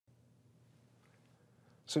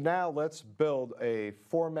So now let's build a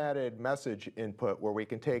formatted message input where we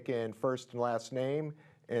can take in first and last name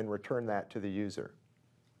and return that to the user.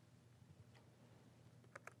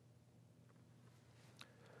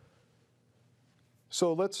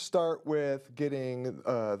 So let's start with getting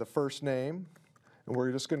the first name, and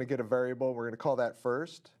we're just going to get a variable. We're going to call that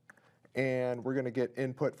first, and we're going to get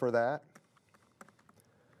input for that.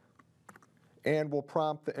 And we'll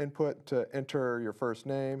prompt the input to enter your first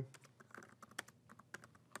name.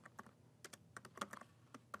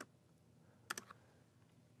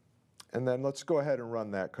 And then let's go ahead and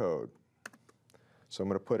run that code. So I'm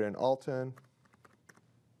going to put in Alton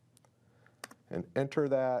and enter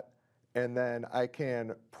that. And then I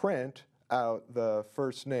can print out the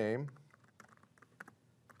first name.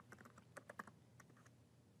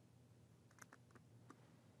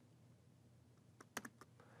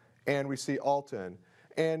 And we see Alton.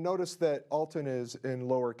 And notice that Alton is in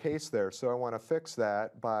lowercase there. So I want to fix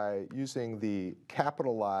that by using the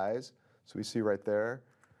capitalize. So we see right there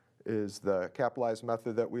is the capitalize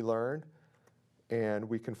method that we learned. And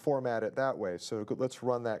we can format it that way. So let's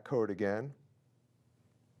run that code again.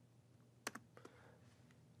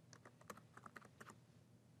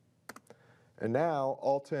 And now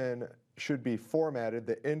Alton should be formatted.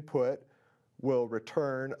 The input will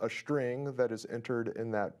return a string that is entered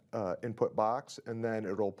in that input box, and then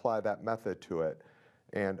it'll apply that method to it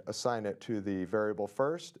and assign it to the variable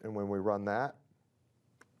first. And when we run that,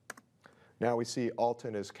 now we see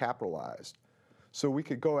Alton is capitalized. So we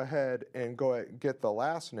could go ahead and get the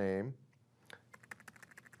last name.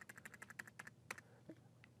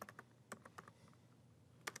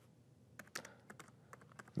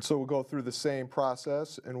 And so we'll go through the same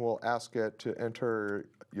process, and we'll ask it to enter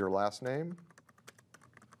your last name.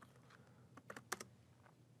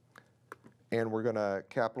 And we're going to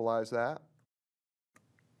capitalize that.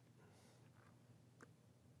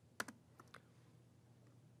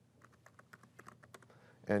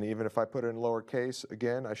 And even if I put it in lowercase,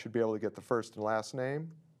 again, I should be able to get the first and last name.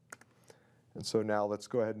 And so now let's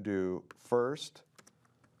go ahead and do first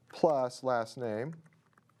plus last name.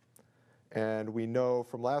 And we know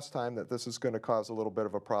from last time that this is going to cause a little bit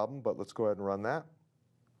of a problem, but let's go ahead and run that.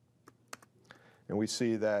 And we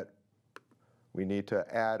see that we need to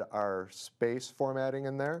add our space formatting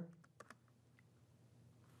in there.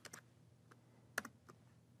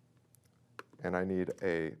 And I need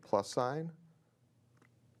a plus sign.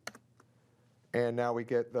 And now we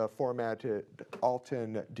get the formatted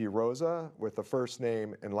Alton DeRosa with the first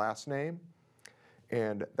name and last name.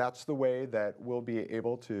 And that's the way that we'll be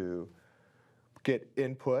able to get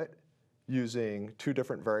input using two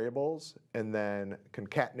different variables and then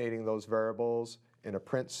concatenating those variables in a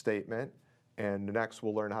print statement. And next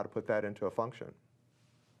we'll learn how to put that into a function.